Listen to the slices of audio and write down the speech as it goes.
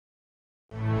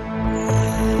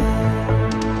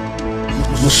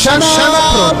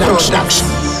Mushana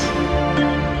Production.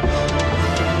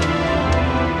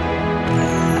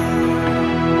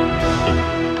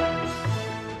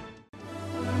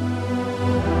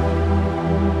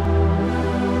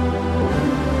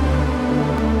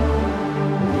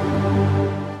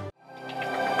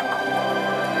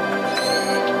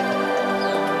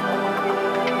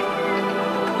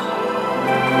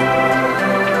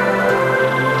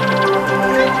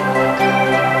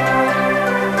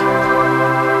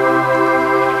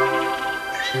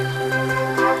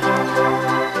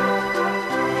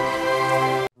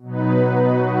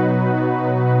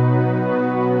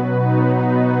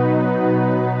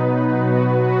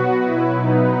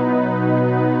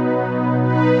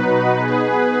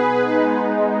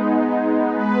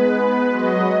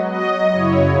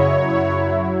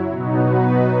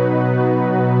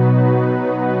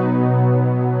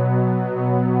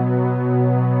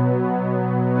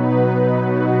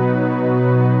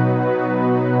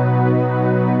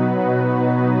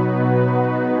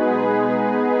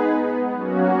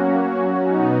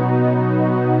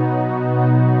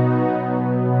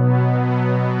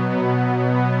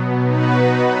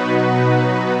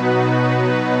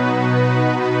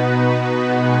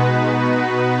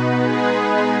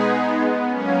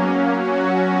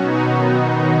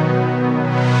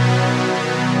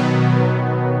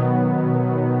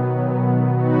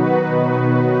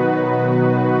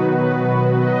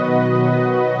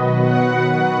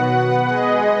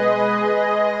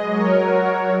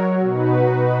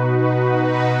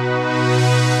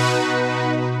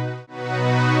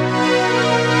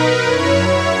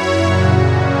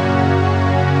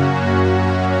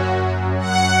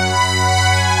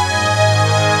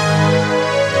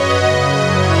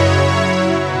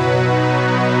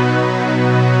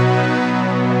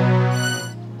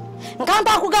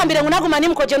 Mbere ngunaguma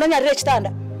nimkoje no nyarire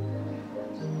kitanda.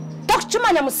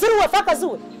 Takuchumanya musiru wa faka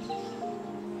zuwe.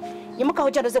 Yimuka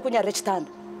hoja ndoze kunyarire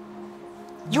kitanda.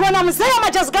 Yuwana mzee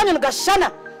amajazi ganyu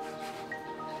ngashana.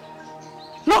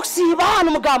 Nokusiba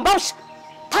hanu mugambasha.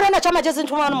 Tarana chama jezi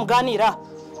ntumana muganira.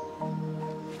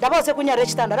 Ndabose kunyarire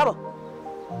kitanda rabo.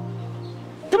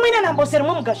 Tumwine nambosere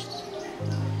mu mugasha.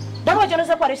 Ndaboje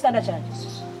ndoze kwa kitanda cyanje.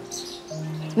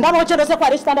 Ndaboje ndoze kwa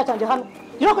kitanda cyanje hano.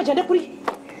 Yiroko gende kuri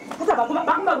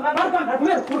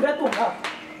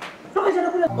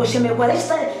Oshemerwa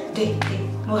resta de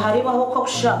muhariba ho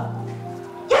kwusha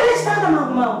yarestanda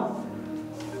mama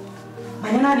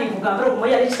manana ni kugambira ko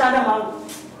yarestanda mama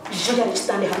je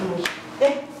yarestanda hano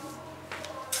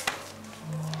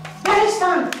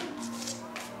yarestanda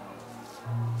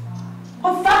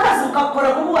ofaka zukakora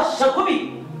kubu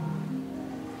washakubi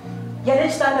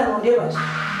yarestanda ndeba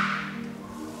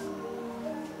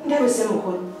ndebe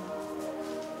semukuru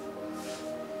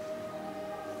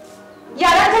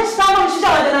Yarate stava uscita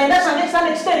la naenda sangue sta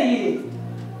l'exteriore.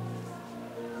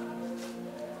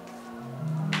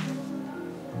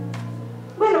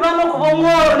 Bueno, vamos com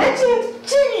amor, né,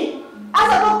 Tini?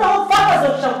 Asa dokta ofaka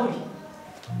zo shakuri.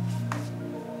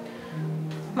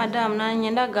 Madam, na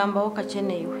nyenda gamba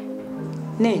okachenewe.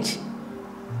 Neji.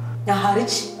 Na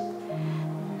harichi.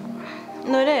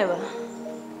 Noreba.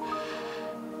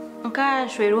 Nka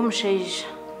shwero umusheje.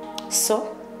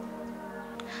 So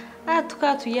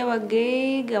tukatu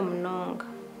yabagega mnonga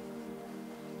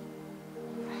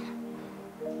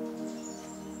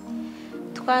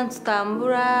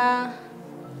tukantambura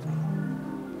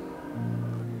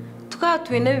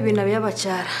tukatu ine bibina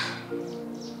byabacara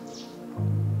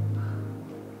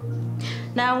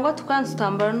nangwa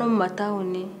tukantambura no mu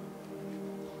matahuni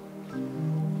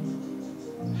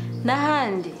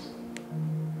nahandi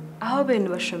aho bene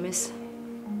bashomesa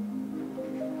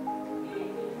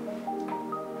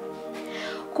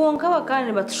konka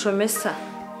bakane batushomesa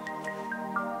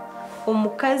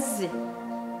umukazi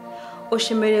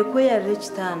oshemereye ko yarire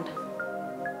kitanda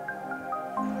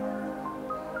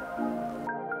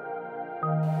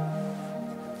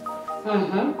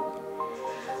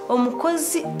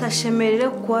umukozi tashemerere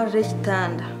ko yarire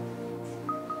kitanda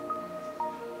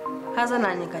haza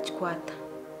nanye kachikwata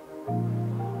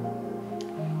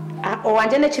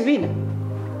owanje ne kibina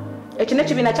ekine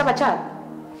kibina cy'abacara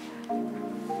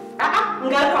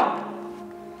Ngako.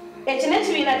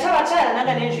 Echineti bina chaba chara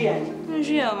nanga nenju yanje.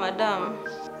 Nju ya madam.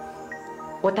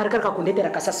 Watarika kundetera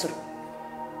kasasuru.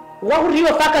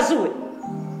 Wahuriwe faka zuwe.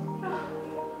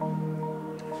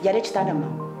 Yare chitana ma.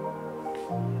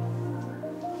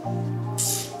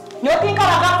 Nyopinka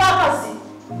bagapakazi.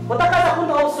 Utakaza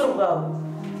kundo usuru bwawe.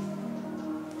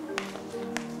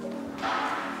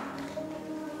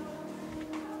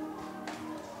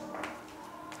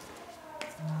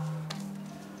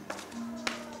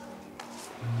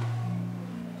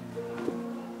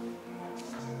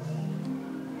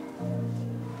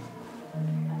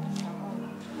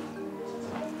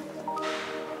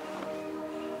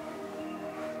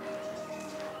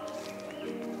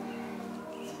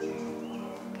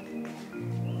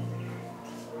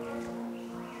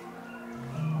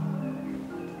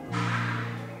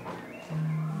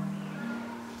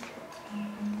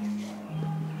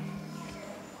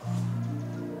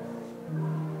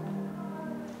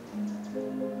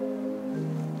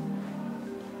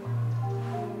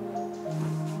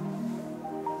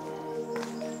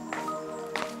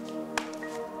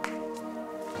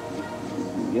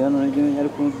 hano ari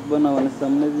kubona abanesa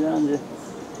mune byanjye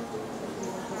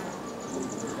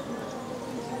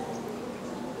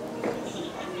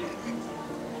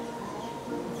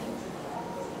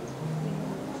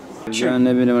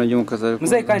Jane bine muri Kyomukazi ariko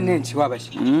Muzeyi kandi nenshi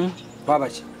wabashye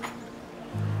wabashye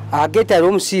agete ari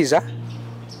umusiza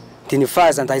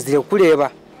tinifaza ndazire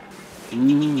kureba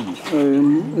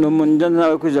no munja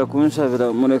nawe kuja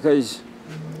kunshabira mureka ishi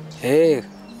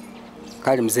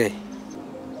kali muzeyi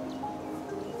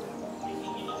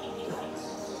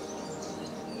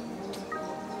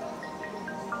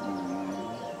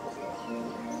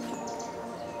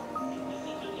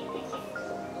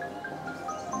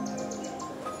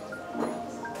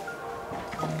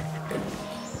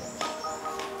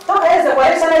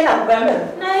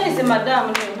Naheze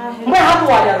madamu mwe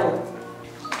hapo wajaro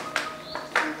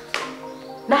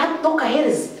na toka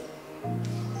herezi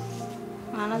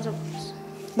anaanza kusa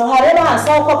no hareba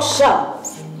hasa ko kusha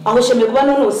aho sheme kuba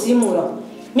none usimura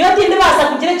nyoti ndi basa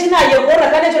kugire kinaye gora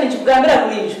kandi cyo nikugambira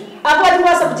kurinjo ako ati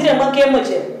basa kugire ngo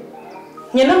kemoje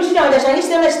nyene mshira wanja shangi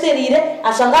sitema sterire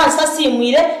ashanga ansa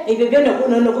simwire ibyo byo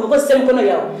no kuko se mkono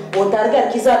yawe otarga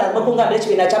kizana ngo ngambire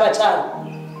kibina cyaba cyane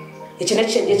ikine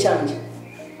cyenge cyanje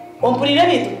ompurire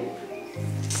bitu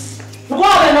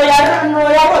Rwawe no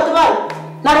yaro tubari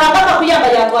narangaka kuyamba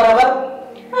yatwara baro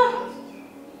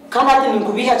kana ati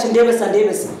ninkubiha ndebesa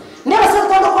ndebesa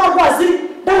twanga kwa rwaziri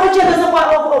ndaho cyendeza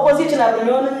kwa opposition na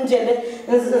nyone njende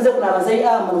nze kunabaza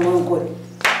mu ngore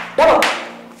dabo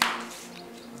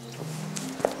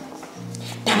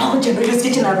njende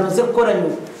risi cyana nze gukora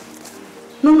nyuma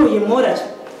nunu yemora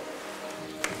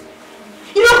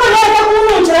iroko nayo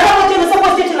kumunjira rako cyendeza kwa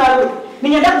opposition na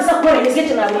ninyenda kusakora risi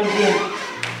cyana njende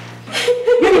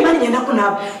Yoni mani nyenda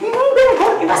kuna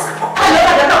mbona ibasa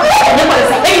alora dada nyama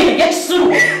za baby get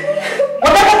suru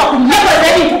wadaka kunyama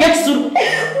zaidi to get suru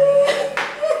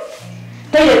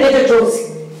Tell Josie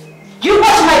you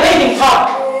wash my baby car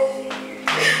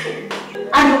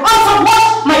and you also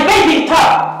wash my baby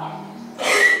car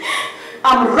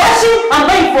I'm rushing I'm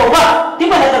going for work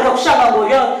ndipo nataka kushaka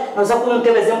ngoyo na za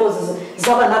kuntebeze mbozo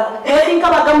zaba nako think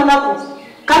about nako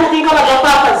kana think about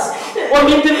papas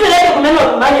wamintupile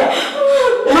kumeno manya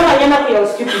mama yana kuya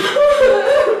usikipi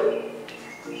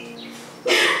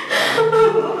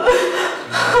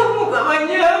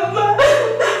mukabanyamba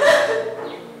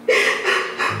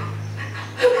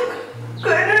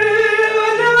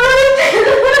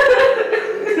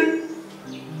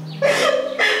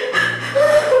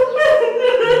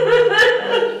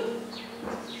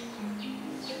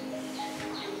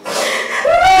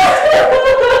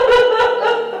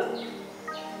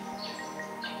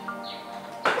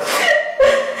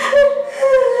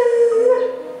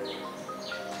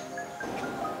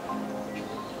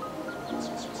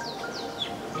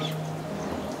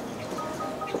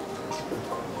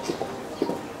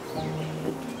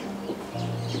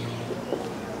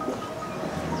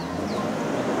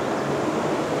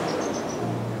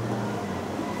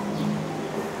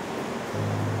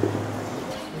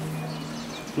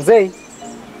Muzeyi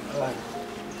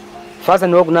faza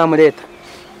niwo kunamuleta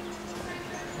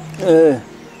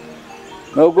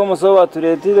nubwo musoba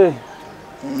turetire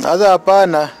aza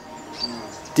hapana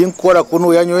tinkora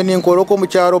kuno yanyoye ninkoro ko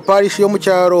mucyaro parish yo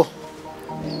mucyaro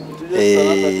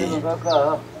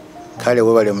kale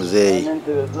bo bale muzeyi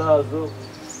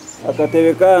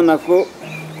akatebe kana ko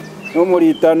no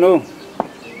muritano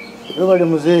bo bale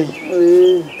muzeyi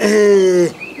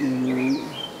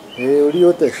uri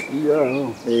yote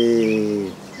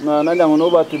na nda muno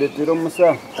baturetiro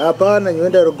musa hapana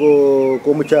nyenda rugo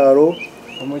ko mucyaro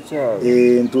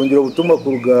ntundira gutuma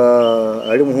kuruga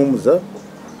ari muhumuza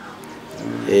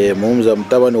muhumuza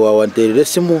mutabani wa wanterere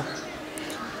simu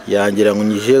yangira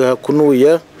ngunyije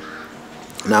kunuya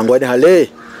nangwa ni hale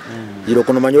yiro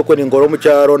kuno manyoko ni ngoro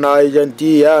mucyaro na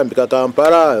agenti ya mbika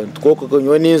Kampala twoko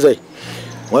konyoni nzai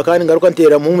mwakani ngaruka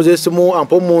ntera muhumuze simu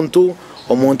ampo muntu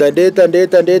omuntu ndeta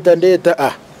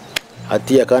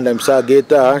ati yakanda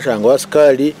msageta anshanga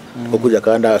askari okuja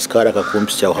kanda askara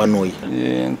akakumpisa hanuye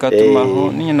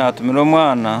nkatumaho ninye natumira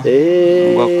umwana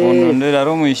ngo akundondera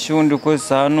ro mu ishundi ko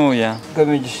sanuya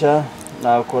kamigisha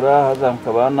nakora haza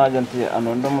nkabana agenti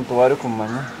anondo muntu bari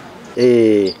kumanya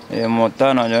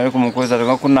motana nyari kumukoza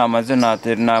reka kunamaze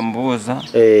natera nambuza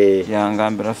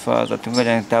yangambira faza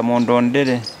tunganya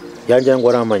ntamondondere yanje ngo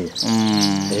aramanya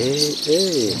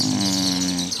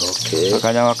okay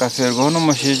akanya wakaserwa no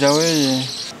mushija weye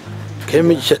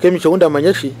kemicho unda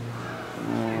manyashi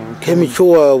kemicho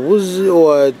wabuze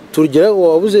wa turgira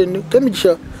wabuze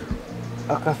kemicho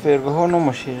akaferwa no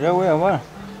mushija we aba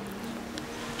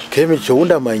kemicho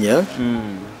unda manya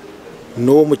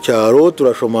no mu cyaro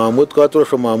turashomamwe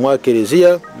turashomamwe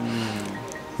Kiliziya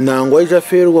nangwa ija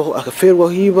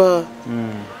aferwa hiba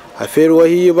aferwa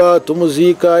hiba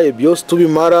tumuzika byose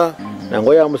tubimara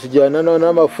nangwa yamusijyana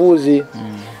n'amafuzi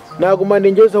naguma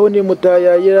ningezaho ni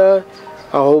mutayayira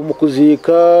aho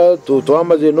mukuzika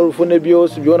twamaze no rufune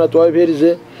byose byona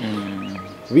twabiherize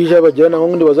bija bajyana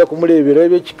ngo baza kumurebera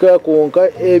bekika konka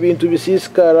ebintu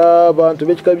bisisikara abantu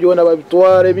bekika byona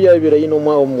babitware biyabira yino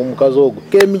mu kazogo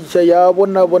kemigisha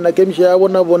yabona kemisha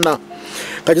yabona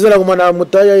kagize naguma na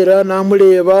mutayayira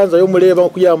namureba nzayo mureba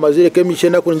kuyamazire kemisha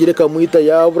nakungire kamwita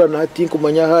yabura nati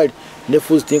kumanya hari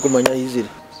nefuzi tinkumanya hizire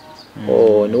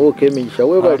niwo kemigisha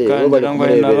we bari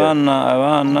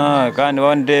abana kandi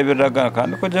wandeberaga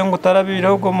kandi kujya ngo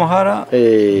utarabira ubwo muhara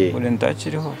uri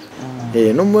ntakiriho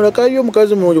numuraka yo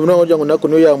mukazi mu munonga ngo nako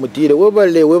niyo yamutire we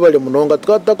bale munonga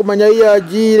twatakumanya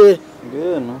yagire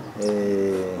ngeno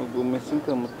ubwo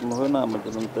mesinka muhona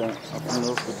amajyanta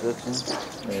akuno kudati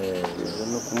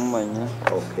no kumanya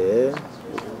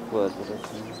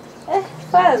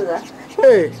faza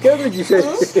kemigisha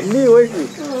ni we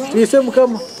twise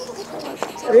mukama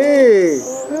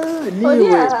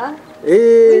niwe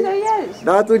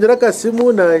natungera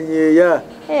kasimu na nyeya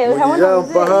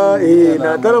mujampaha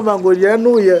natara mangurira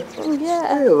nuya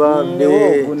bambe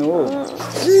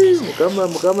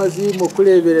mukama zimu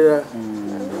kureberera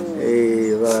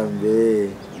bambe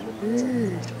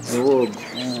niwo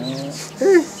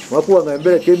makuwa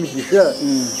ngambera kemigisha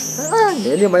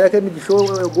nene maya kemigisho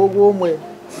gogo omwe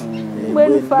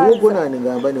niwo nani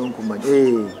ngamba ni nkumanya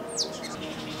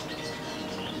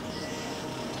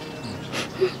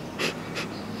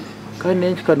kandi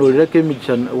nenshi kanurira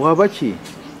kemigisha wabaki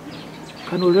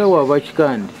kanurira wabaki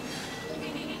kandi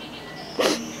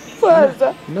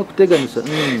faza nakuteganisa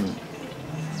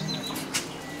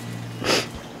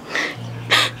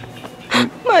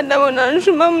madamo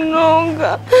nanjuma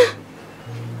mnonga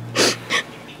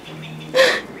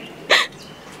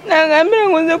nangambira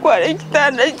ngo nze kwara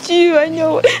ekitanda kiba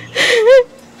nyowe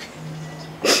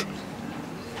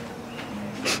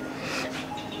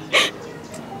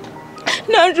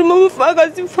nanjuma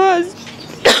bufakazi faza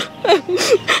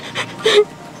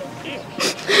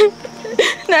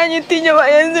nanyitinya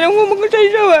bayenzire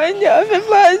nk'umugucaje wanjye afe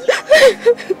faza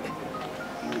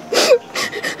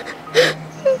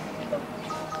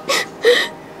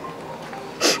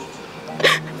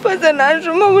faza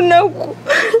nanjuma bunaku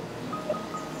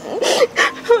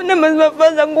namazima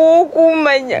faza ngo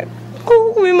kumanya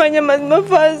kubimanya mazima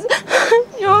faza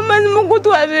yo mazima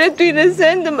kutwabire twine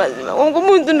sente mazima ngo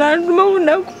umuntu nanjuma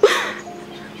bunaku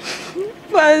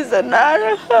faza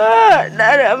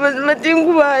nara mazima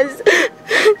tingubaza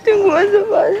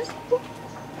faza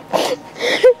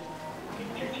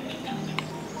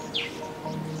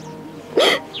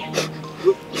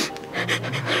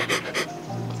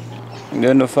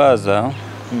ngendo faza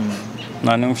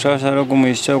nani mushashara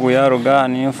gumuhisha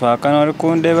guyarugani fakana ari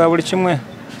kundeba buri kimwe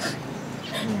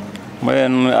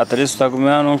mwe atarista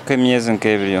gumano kemyezi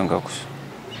nkebiri yongakusha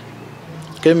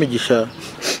kemigisha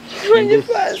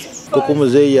kuko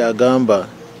muzeyi yagamba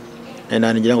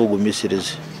nani ngira ngo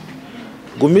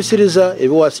gumisiriza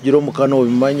ebi wasigira omukano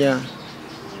bimanya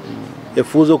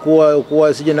efuzo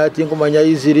kuwa sije nati ngumanya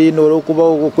iziri no kuba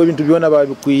uko ibintu byona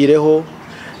babikwireho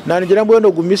nani ngira ngo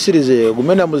ndo gumisirize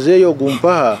gumena muzeyi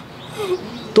ogumpaha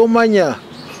tomanya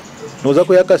noza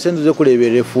ko yakasenduze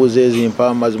kurebera efuze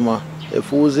zimpa mazima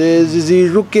efuze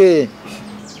zizijuke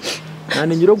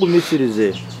nani ngiro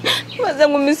gumisirize maza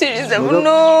ngumisirize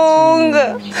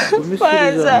munonga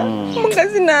faza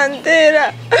mukazi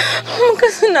nantera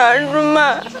mukazi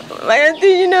nanjuma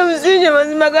mayatinye muzije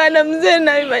mazima kana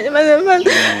muzena bimanya mazima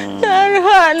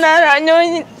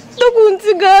naranyonyi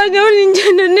tukunziganya uri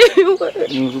ngene niwe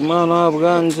nzumana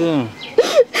bwanje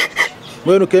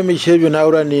mwenu kemishe byo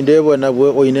naura nindebo nabwe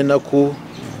oyine naku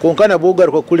konkana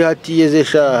bugaruka kuri hatiyeze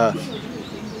shaha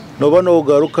nobano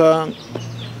ugaruka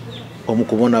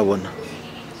omukubonabona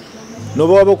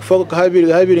nobo waba kufa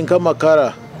habiri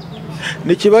nkamakara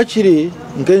nikibakiri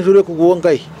nkenjure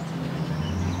kugongaye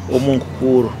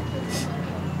omunkukuru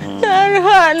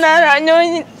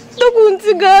naranyonyi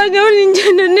tukunziganya uri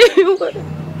ngene niwe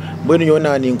mbwenu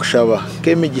nyona ninkushaba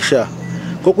kemigisha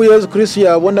koko Yesu Kristo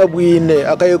yabona bwine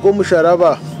akayeko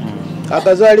musharaba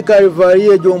akazali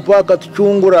Kalvari jompa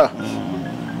akatucungura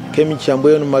kemicyambo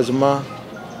yo mazima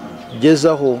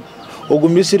gezaho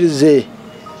ogumisirize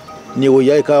ni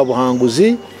oyaye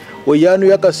kabuhanguzi oyanu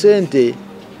yakasente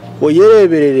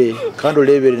oyereberere kandi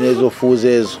olebere nezo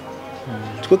fuzezo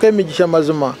tiko kemigisha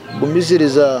mazima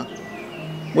gumisiriza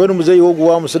mwenu muzeyi wogu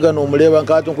wa musiga no muleba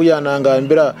nkatu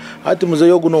kuyanangambira ati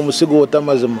muzeyi wogu no musigo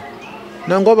otamazima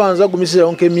nangwa banza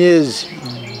gumisira nke myezi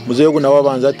muzeyo nawe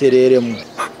banza atereremo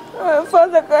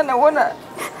faza kana wona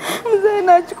muzeyi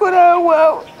nakikora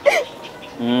wawe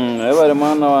bari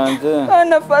mwana wanje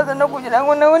ana faza no kugira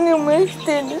ngo nawe ni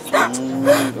Ekitinisa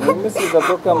umisiza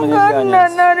ko kamanyeganya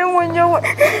nari munyowe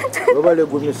wabale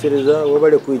gumisiriza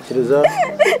wabale kwikiriza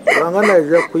bangana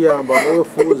je kuyamba wowe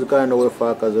fuzi kandi wowe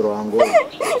fakazi ruhango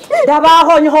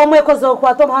ndabahonye homwe ko zo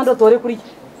kwato mpando tore kuri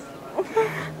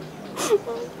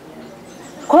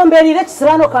komberire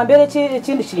kisirano kambere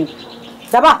ikindi kintu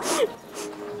ndaba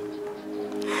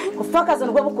ufakaza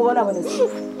nubwo bukubona boneze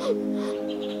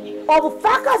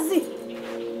obufakazi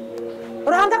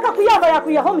urangaka kuyamba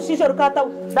yakuyaho mushisho rukata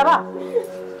ndaba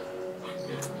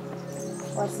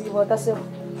wasibota se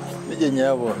nije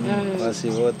nyabo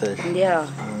wasibota ndia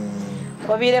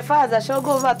kobire faza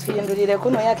shogo batwindurire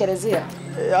kuno ya Kereziya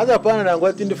aza pana nangu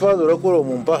atindi faza urakoro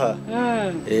mu mpaha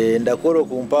ndakoro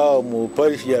kumpa mu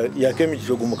parish ya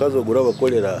Kyomukazi Kyomukazi ogura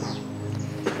bakolera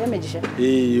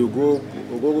Kyomukazi ugo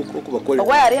bakolera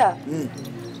ogwa yariya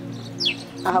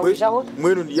aha wishaho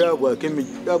mwenu yabo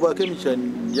Kyomukazi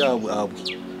yabo abo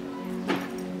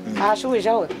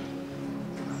ashuwishaho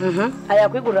aya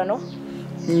kwigurira no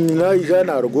na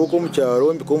ijana rugoko mu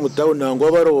cyaro mbiko mutaho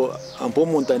nangwa baro ampo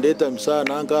muntu ndeta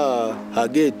msana nka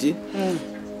hageti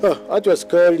atu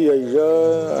askari aija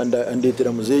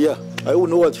andetera muzeya ayo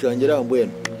no watshangira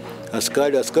ambwene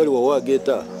askari wa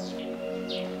wageta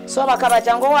so bakaba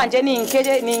jango wanje ni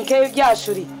nke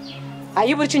byashuri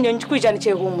ayiburi cinyonyi kwijana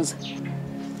cyehumuza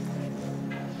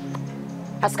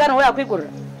askari we yakwigurira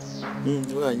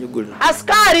wanyigurira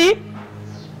askari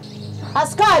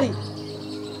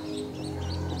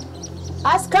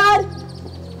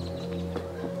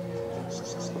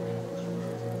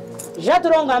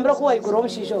jaturonga ambira ko wayigura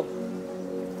mushisho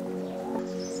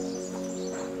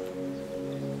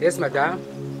Yes madam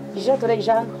jatore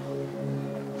jana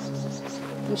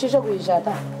mushisho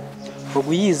kwijata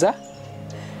oguyiza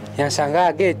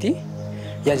yanshanga geti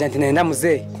yajanti nenda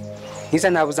muzeyi nisa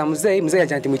nabuza muzeyi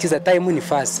yajanti mukiza time ni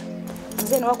fast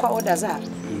mzee ni wakwa order za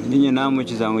ninye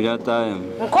namukiza ngo yataye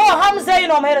nko hamze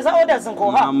ino mahereza orders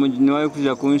nkoha namujini waye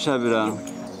kuja kunshabira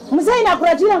mzee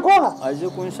nakurajira nkoha aje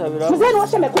kunshabira mzee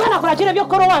washeme kuba nakurajira byo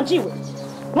koro wanjiwe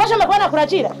washeme kuba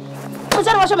nakurajira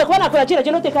mzee washeme kuba nakurajira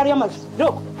je no tekari yamajo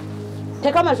doko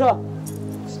teka majo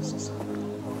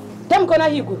temkona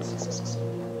higu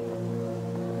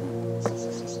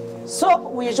so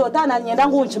wijotana nyenda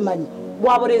ngunchimanyi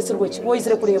waboresirwe ki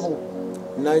woyizire kurebo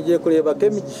nagiye kureba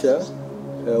Kyomukazi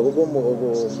ubwo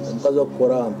mukazi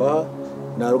akora mpa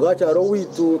na rugacyaro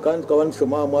witu kandi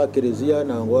twabandishoma mu Kereziya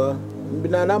nangwa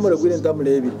mbina namure gwire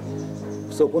ntamurebe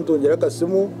so kuntongera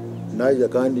kasimu naje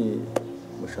kandi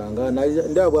mushanga naje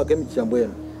ndabwa Kyomukazi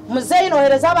mbwena muzeyi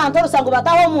nohereza abantu rusango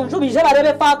bataho mu nju bije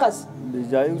barebe fakazi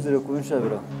bijaye uzire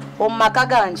kunshabira omaka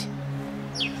ganje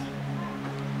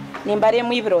nimbare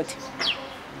mu ibiroti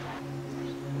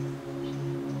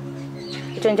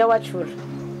icyo wacura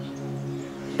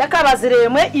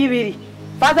takabaziremwe ibiri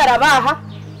bazarabaha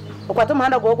ukwato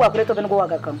muhanda gwo gwa kureto bene gwo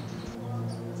wagakama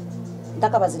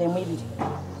takabaziremwe ibiri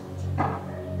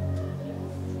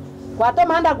kwato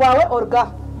muhanda gwawe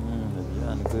orga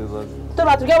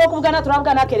tuba tugiye kuvugana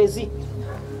turabwana Kereziya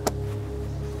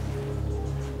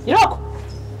iroko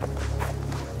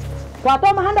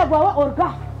kwato muhanda gwawe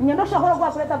orga nyendo shahora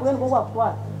gwa kureta bene gwo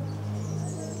gwatwara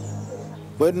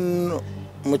ben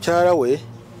mucyara we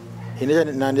ine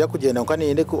nandi yakugenda kandi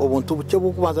inde ko ubuntu bucyo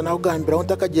bukubanza naho gambira aho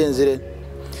ntakagenzere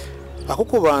ako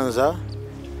kubanza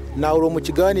na uro mu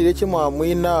kiganire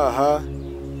cy'amwinaha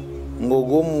ngo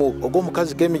go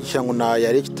mukazi Kyomukazi ngo na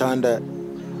yari kitanda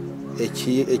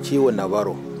ekiwe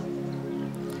nabaro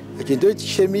ekintu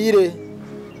cyishemire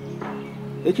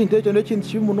ekintu cyo nekintu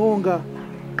cy'umunonga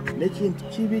nekintu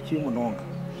kibi cy'umunonga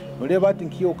ureba ati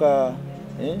nkiyoka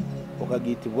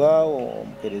ukagitibwa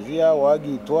Kereziya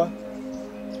wagitwa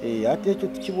ate cyo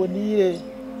tukibonire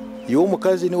yo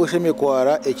mukazi niwe sheme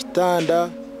kwara ekitanda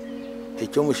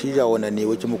ecyo mushija wona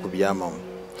niwe cyo mukubyamamo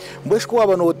mbwesh ko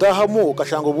abantu utahamo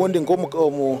ukashanga ubundi ngo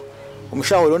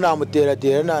umushawero namutera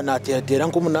tera natera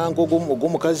ngo munango go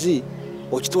mukazi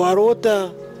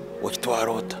okitwarota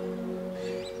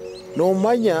no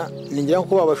manya ningira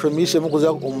ko babashomishe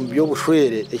mukuza umubyo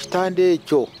bushwere ekitande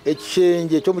cyo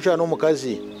ekishenge cyo mushana no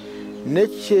mukazi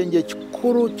nekishenge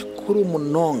kikuru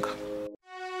munonga